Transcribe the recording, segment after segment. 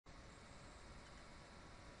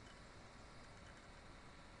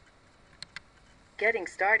Getting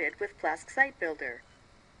started with Plesk SiteBuilder.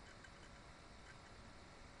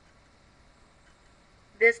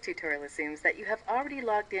 This tutorial assumes that you have already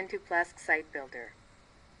logged into Plesk SiteBuilder.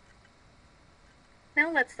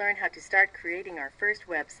 Now let's learn how to start creating our first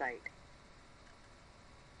website.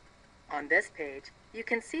 On this page, you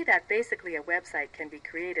can see that basically a website can be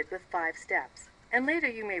created with 5 steps, and later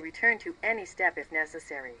you may return to any step if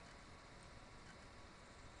necessary.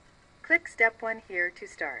 Click Step 1 here to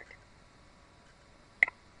start.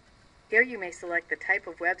 Here you may select the type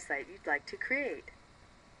of website you'd like to create.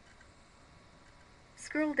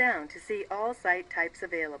 Scroll down to see all site types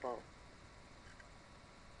available.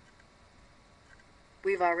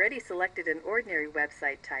 We've already selected an ordinary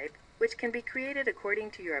website type, which can be created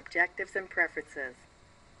according to your objectives and preferences.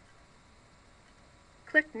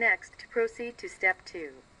 Click Next to proceed to Step 2.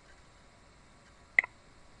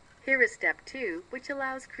 Here is Step 2, which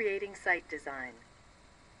allows creating site design.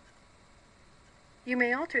 You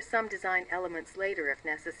may alter some design elements later if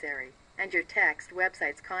necessary, and your text,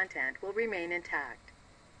 website's content will remain intact.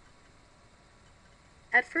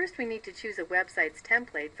 At first, we need to choose a website's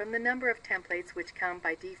template from the number of templates which come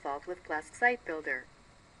by default with Plesk SiteBuilder.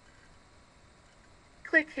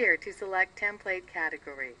 Click here to select Template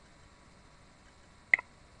Category.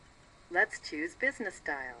 Let's choose Business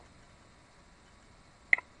Style.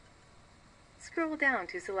 Scroll down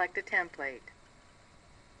to select a template.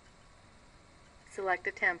 Select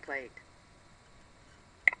a template.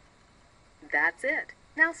 That's it.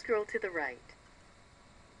 Now scroll to the right.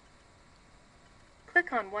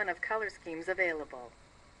 Click on one of color schemes available.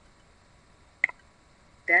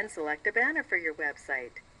 Then select a banner for your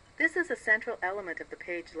website. This is a central element of the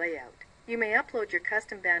page layout. You may upload your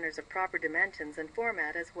custom banners of proper dimensions and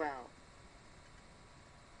format as well.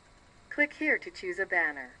 Click here to choose a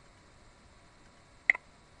banner.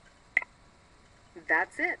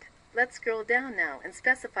 That's it. Let's scroll down now and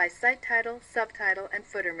specify site title, subtitle, and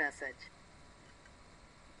footer message.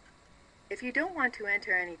 If you don't want to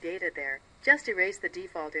enter any data there, just erase the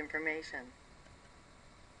default information.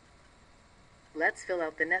 Let's fill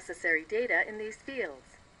out the necessary data in these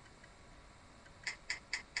fields.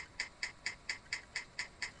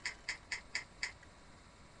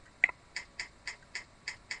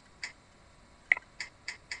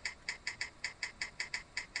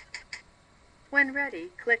 When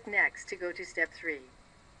ready, click Next to go to Step 3.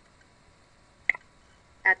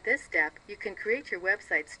 At this step, you can create your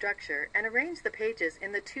website structure and arrange the pages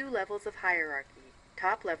in the 2 levels of hierarchy,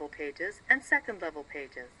 top-level pages and second-level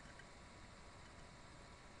pages.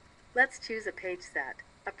 Let's choose a page set,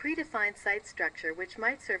 a predefined site structure which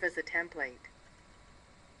might serve as a template.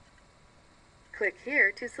 Click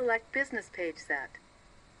here to select Business Page Set.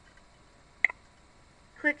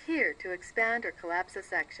 Click here to expand or collapse a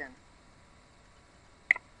section.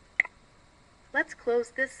 Let's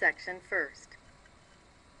close this section first.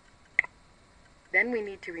 Then we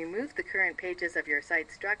need to remove the current pages of your site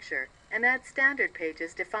structure and add standard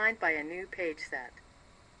pages defined by a new page set.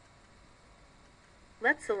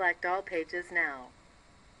 Let's select all pages now.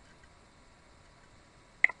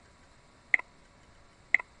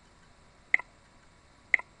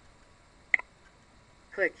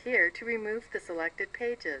 Click here to remove the selected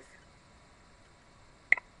pages.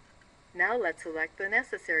 Now let's select the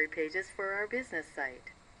necessary pages for our business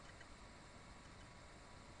site.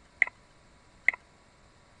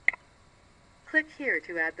 Click here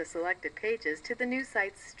to add the selected pages to the new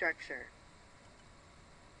site's structure.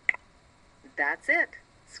 That's it.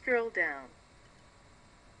 Scroll down.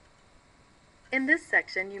 In this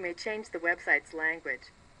section, you may change the website's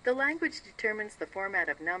language. The language determines the format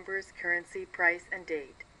of numbers, currency, price, and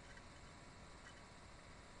date.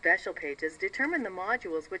 Special pages determine the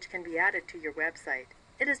modules which can be added to your website.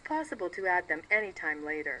 It is possible to add them anytime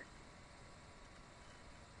later.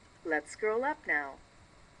 Let's scroll up now.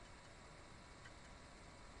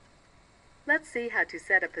 Let's see how to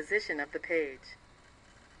set a position of the page.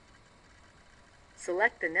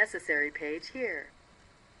 Select the necessary page here.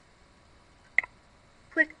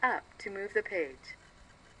 Click Up to move the page.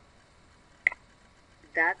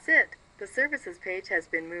 That's it. The Services page has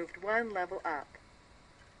been moved 1 level up.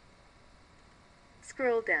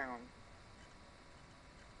 Scroll down.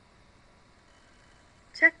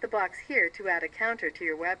 Check the box here to add a counter to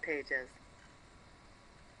your web pages.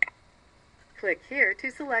 Click here to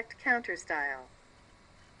select Counter Style.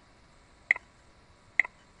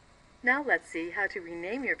 Now let's see how to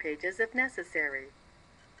rename your pages if necessary.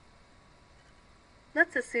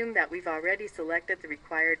 Let's assume that we've already selected the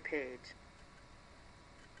required page.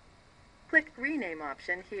 Click Rename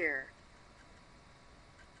option here.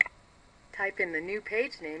 Type in the new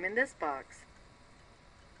page name in this box.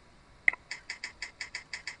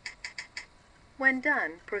 When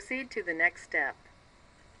done, proceed to the next step.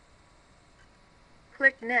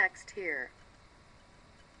 Click Next here.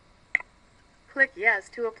 Click Yes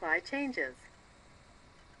to apply changes.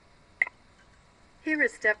 Here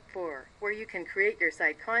is step 4, where you can create your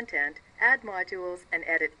site content, add modules, and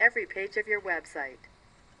edit every page of your website.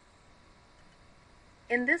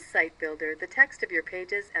 In this site builder, the text of your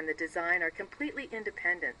pages and the design are completely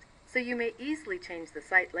independent, so you may easily change the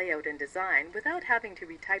site layout and design without having to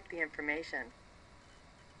retype the information.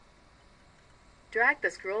 Drag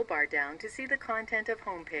the scroll bar down to see the content of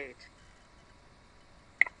homepage.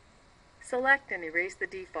 Select and erase the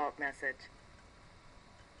default message.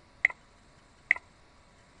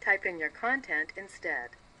 Type in your content instead.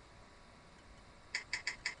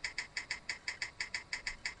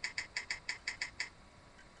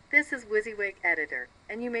 This is WYSIWYG Editor,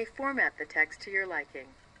 and you may format the text to your liking.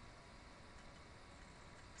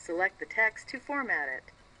 Select the text to format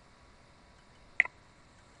it.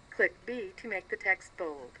 Click B to make the text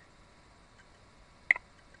bold.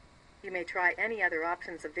 You may try any other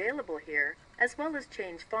options available here, as well as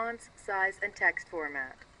change fonts, size, and text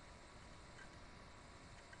format.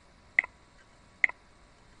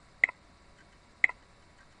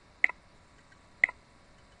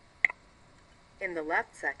 In the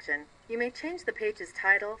left section, you may change the page's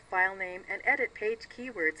title, file name, and edit page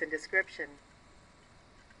keywords and description.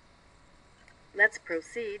 Let's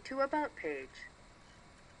proceed to About page.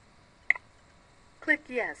 Click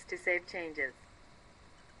Yes to save changes.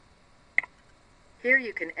 Here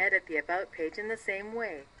you can edit the About page in the same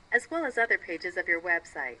way, as well as other pages of your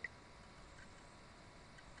website.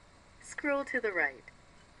 Scroll to the right.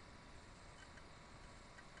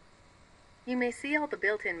 You may see all the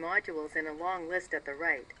built-in modules in a long list at the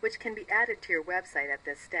right, which can be added to your website at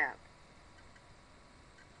this step.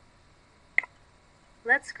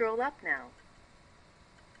 Let's scroll up now.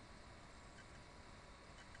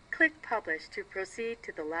 Click Publish to proceed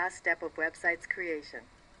to the last step of website's creation.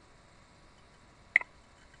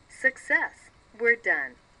 Success! We're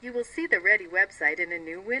done. You will see the ready website in a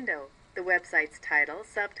new window. The website's title,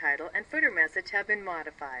 subtitle, and footer message have been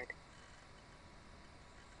modified.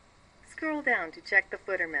 Scroll down to check the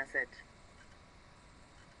footer message.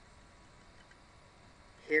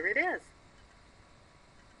 Here it is.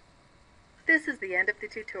 This is the end of the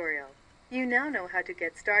tutorial. You now know how to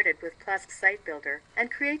get started with Plus SiteBuilder and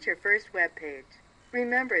create your first web page.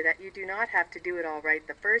 Remember that you do not have to do it all right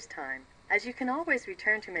the first time, as you can always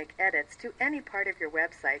return to make edits to any part of your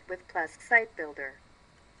website with Plus SiteBuilder.